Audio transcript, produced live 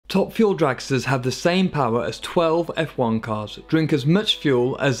Top Fuel Dragsters have the same power as 12 F1 cars, drink as much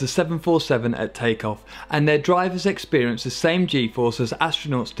fuel as the 747 at takeoff, and their drivers experience the same G-force as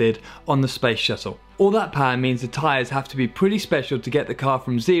astronauts did on the Space Shuttle. All that power means the tyres have to be pretty special to get the car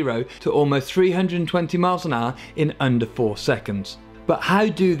from 0 to almost 320 miles an hour in under 4 seconds. But how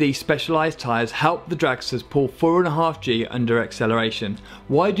do these specialised tyres help the dragsters pull 4.5G under acceleration?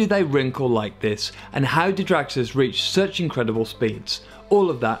 Why do they wrinkle like this? And how do dragsters reach such incredible speeds? All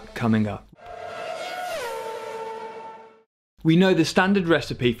of that coming up. We know the standard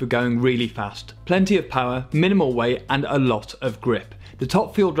recipe for going really fast. Plenty of power, minimal weight and a lot of grip. The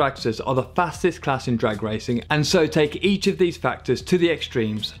Top Fuel Dragsters are the fastest class in drag racing and so take each of these factors to the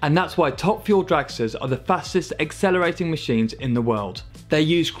extremes, and that's why Top Fuel Dragsters are the fastest accelerating machines in the world. They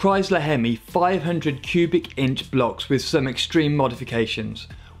use Chrysler Hemi 500 cubic inch blocks with some extreme modifications.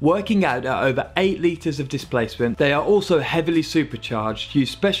 Working out at over 8 litres of displacement, they are also heavily supercharged,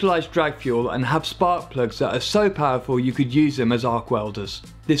 use specialised drag fuel and have spark plugs that are so powerful you could use them as arc welders.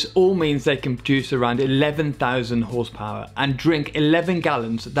 This all means they can produce around 11,000 horsepower and drink 11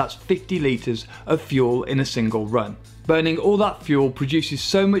 gallons, that's 50 litres of fuel in a single run. Burning all that fuel produces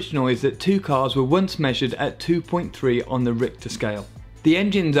so much noise that 2 cars were once measured at 2.3 on the Richter scale. The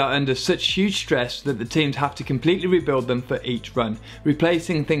engines are under such huge stress that the teams have to completely rebuild them for each run,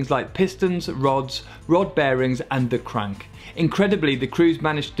 replacing things like pistons, rods, rod bearings and the crank. Incredibly, the crews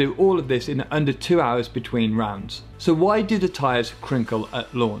managed to do all of this in under 2 hours between rounds. So why do the tyres crinkle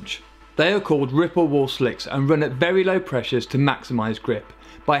at launch? They are called ripple wall slicks and run at very low pressures to maximise grip.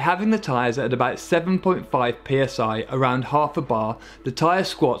 By having the tyres at about 7.5 psi around half a bar, the tyre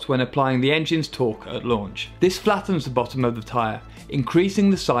squats when applying the engine's torque at launch. This flattens the bottom of the tyre, increasing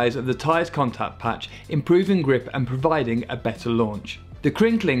the size of the tyre's contact patch, improving grip and providing a better launch. The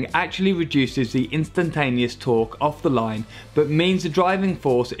crinkling actually reduces the instantaneous torque off the line, but means the driving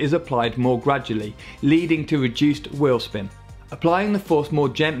force is applied more gradually, leading to reduced wheel spin. Applying the force more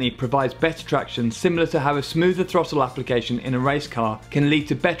gently provides better traction, similar to how a smoother throttle application in a race car can lead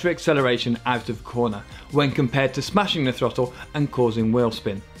to better acceleration out of corner, when compared to smashing the throttle and causing wheel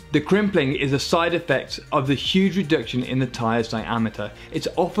spin. The crimpling is a side effect of the huge reduction in the tyre's diameter. It's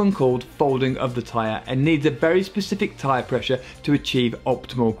often called folding of the tyre and needs a very specific tyre pressure to achieve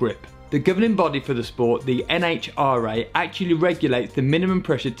optimal grip. The governing body for the sport, the NHRA, actually regulates the minimum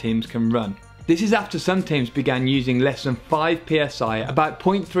pressure teams can run. This is after some teams began using less than 5 psi, about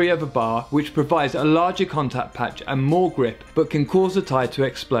 0.3 of a bar, which provides a larger contact patch and more grip, but can cause the tyre to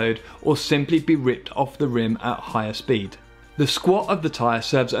explode or simply be ripped off the rim at higher speed. The squat of the tyre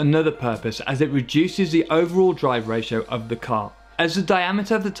serves another purpose as it reduces the overall drive ratio of the car. As the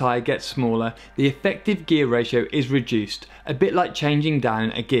diameter of the tyre gets smaller, the effective gear ratio is reduced, a bit like changing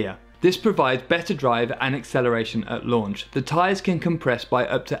down a gear. This provides better drive and acceleration at launch. The tyres can compress by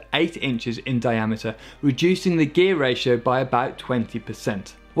up to 8 inches in diameter, reducing the gear ratio by about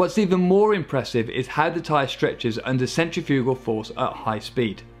 20%. What's even more impressive is how the tyre stretches under centrifugal force at high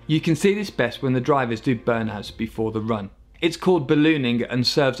speed. You can see this best when the drivers do burnouts before the run. It's called ballooning and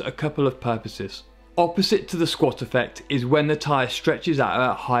serves a couple of purposes. Opposite to the squat effect is when the tyre stretches out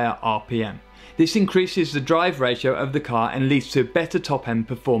at higher RPM. This increases the drive ratio of the car and leads to better top end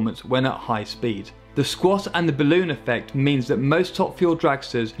performance when at high speed. The squat and the balloon effect means that most Top Fuel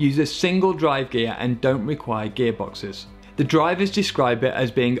Dragsters use a single drive gear and don't require gearboxes. The drivers describe it as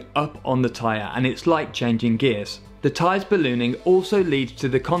being up on the tyre and it's like changing gears. The tyre's ballooning also leads to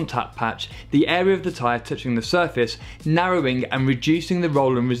the contact patch, the area of the tyre touching the surface, narrowing and reducing the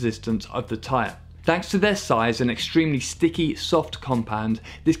roll and resistance of the tyre. Thanks to their size and extremely sticky, soft compound,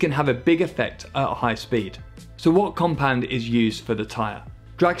 this can have a big effect at high speed. So what compound is used for the tyre?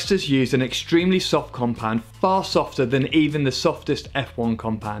 Dragsters use an extremely soft compound, far softer than even the softest F1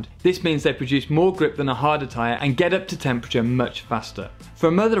 compound. This means they produce more grip than a harder tyre and get up to temperature much faster.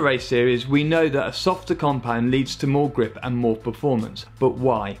 From other race series, we know that a softer compound leads to more grip and more performance. But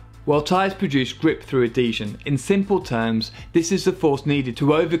why? Well, tyres produce grip through adhesion. In simple terms, this is the force needed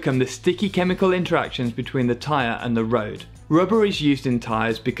to overcome the sticky chemical interactions between the tyre and the road. Rubber is used in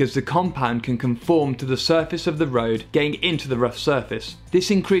tyres because the compound can conform to the surface of the road, getting into the rough surface. This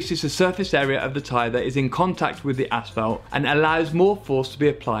increases the surface area of the tyre that is in contact with the asphalt and allows more force to be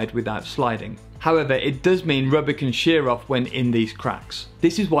applied without sliding. However, it does mean rubber can shear off when in these cracks.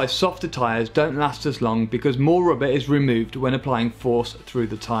 This is why softer tyres don't last as long, because more rubber is removed when applying force through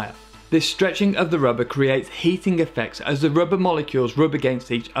the tyre. This stretching of the rubber creates heating effects as the rubber molecules rub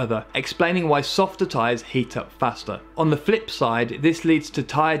against each other, explaining why softer tyres heat up faster. On the flip side, this leads to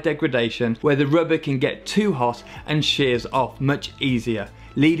tyre degradation where the rubber can get too hot and shears off much easier,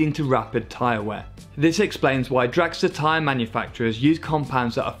 leading to rapid tyre wear. This explains why dragster tyre manufacturers use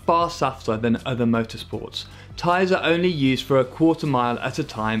compounds that are far softer than other motorsports. Tyres are only used for a quarter mile at a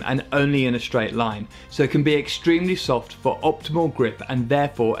time and only in a straight line, so can be extremely soft for optimal grip and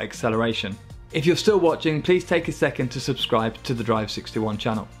therefore acceleration. If you're still watching, please take a second to subscribe to the Drive 61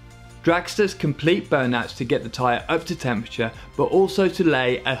 channel. Dragsters complete burnouts to get the tyre up to temperature, but also to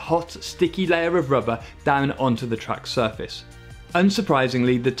lay a hot, sticky layer of rubber down onto the track surface.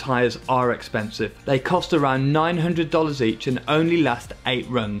 Unsurprisingly, the tyres are expensive. They cost around $900 each and only last 8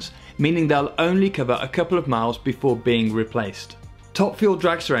 runs, meaning they'll only cover a couple of miles before being replaced. Top fuel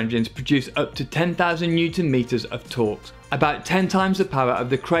dragster engines produce up to 10,000 Newton meters of torque, about 10 times the power of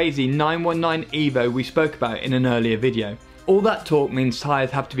the crazy 919 Evo we spoke about in an earlier video. All that torque means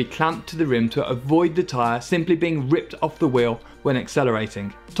tyres have to be clamped to the rim to avoid the tyre simply being ripped off the wheel when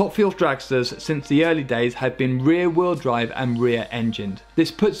accelerating. Top fuel dragsters since the early days have been rear wheel drive and rear engined.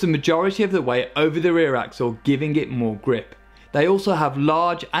 This puts the majority of the weight over the rear axle, giving it more grip. They also have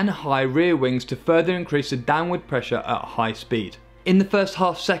large and high rear wings to further increase the downward pressure at high speed. In the first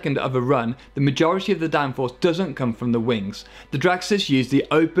half second of a run, the majority of the downforce doesn't come from the wings. The dragsters use the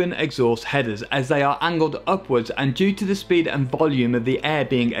open exhaust headers as they are angled upwards, and due to the speed and volume of the air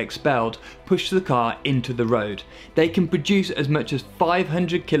being expelled, push the car into the road. They can produce as much as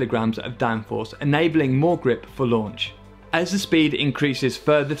 500 kilograms of downforce, enabling more grip for launch. As the speed increases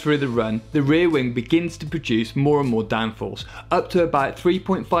further through the run, the rear wing begins to produce more and more downforce, up to about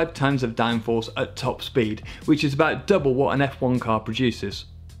 3.5 tons of downforce at top speed, which is about double what an F1 car produces.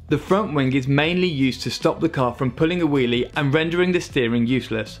 The front wing is mainly used to stop the car from pulling a wheelie and rendering the steering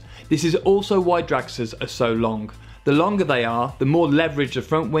useless. This is also why dragsters are so long. The longer they are, the more leverage the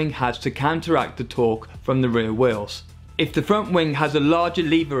front wing has to counteract the torque from the rear wheels. If the front wing has a larger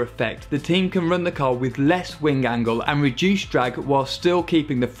lever effect, the team can run the car with less wing angle and reduce drag while still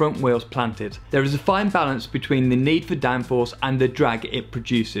keeping the front wheels planted. There is a fine balance between the need for downforce and the drag it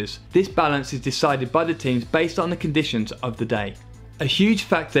produces. This balance is decided by the teams based on the conditions of the day. A huge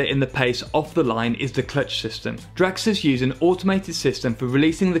factor in the pace off the line is the clutch system. Dragsters use an automated system for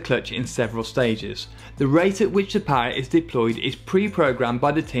releasing the clutch in several stages. The rate at which the power is deployed is pre-programmed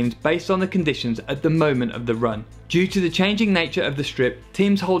by the teams based on the conditions at the moment of the run. Due to the changing nature of the strip,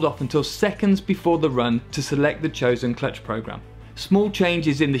 teams hold off until seconds before the run to select the chosen clutch program. Small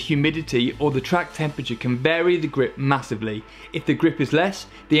changes in the humidity or the track temperature can vary the grip massively. If the grip is less,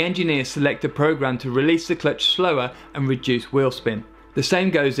 the engineers select a program to release the clutch slower and reduce wheel spin. The same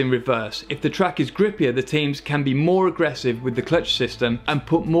goes in reverse. If the track is grippier, the teams can be more aggressive with the clutch system and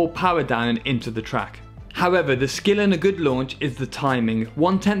put more power down into the track. However, the skill in a good launch is the timing.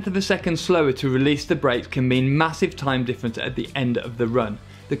 1/10 of a second slower to release the brakes can mean massive time difference at the end of the run.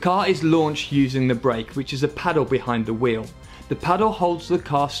 The car is launched using the brake, which is a paddle behind the wheel. The paddle holds the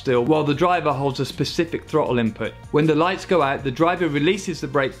car still while the driver holds a specific throttle input. When the lights go out, the driver releases the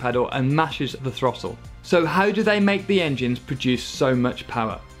brake pedal and mashes the throttle. So how do they make the engines produce so much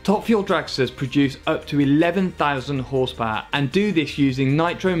power? Top fuel dragsters produce up to 11,000 horsepower and do this using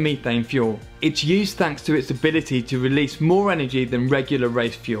nitromethane fuel. It's used thanks to its ability to release more energy than regular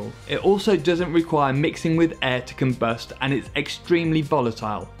race fuel. It also doesn't require mixing with air to combust, and it's extremely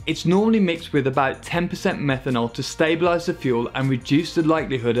volatile. It's normally mixed with about 10% methanol to stabilize the fuel and reduce the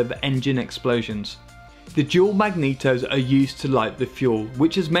likelihood of engine explosions. The dual magnetos are used to light the fuel,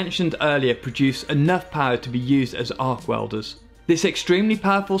 which as mentioned earlier produce enough power to be used as arc welders. This extremely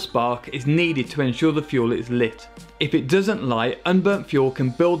powerful spark is needed to ensure the fuel is lit. If it doesn't light, unburnt fuel can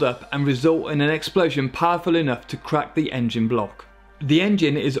build up and result in an explosion powerful enough to crack the engine block. The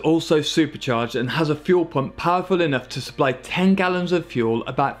engine is also supercharged and has a fuel pump powerful enough to supply 10 gallons of fuel,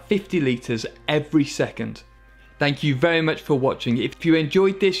 about 50 litres every second. Thank you very much for watching. If you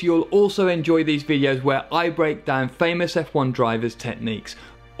enjoyed this, you'll also enjoy these videos where I break down famous F1 drivers' techniques,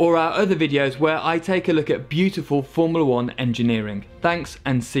 or our other videos where I take a look at beautiful Formula 1 engineering. Thanks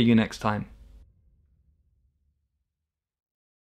and see you next time.